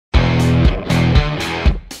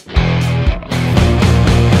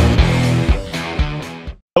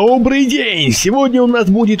Добрый день! Сегодня у нас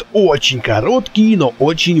будет очень короткий, но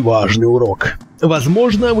очень важный урок.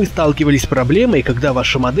 Возможно, вы сталкивались с проблемой, когда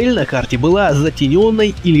ваша модель на карте была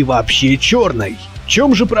затененной или вообще черной. В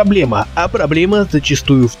чем же проблема? А проблема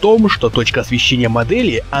зачастую в том, что точка освещения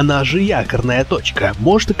модели, она же якорная точка,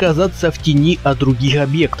 может оказаться в тени от других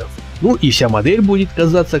объектов. Ну и вся модель будет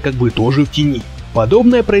казаться как бы тоже в тени.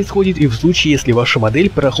 Подобное происходит и в случае, если ваша модель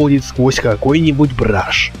проходит сквозь какой-нибудь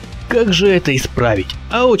браш. Как же это исправить?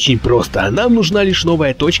 А очень просто, нам нужна лишь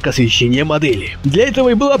новая точка освещения модели. Для этого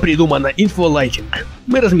и была придумана инфолайтинг.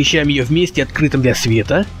 Мы размещаем ее в месте, открытом для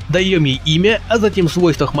света, даем ей имя, а затем в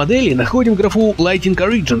свойствах модели находим графу Lighting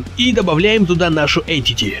Origin и добавляем туда нашу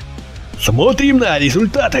entity. Смотрим на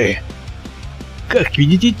результаты. Как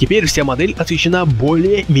видите, теперь вся модель освещена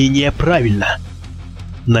более-менее правильно.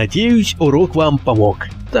 Надеюсь, урок вам помог.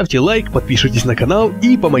 Ставьте лайк, подпишитесь на канал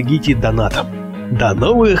и помогите донатом. До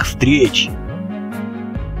новых встреч!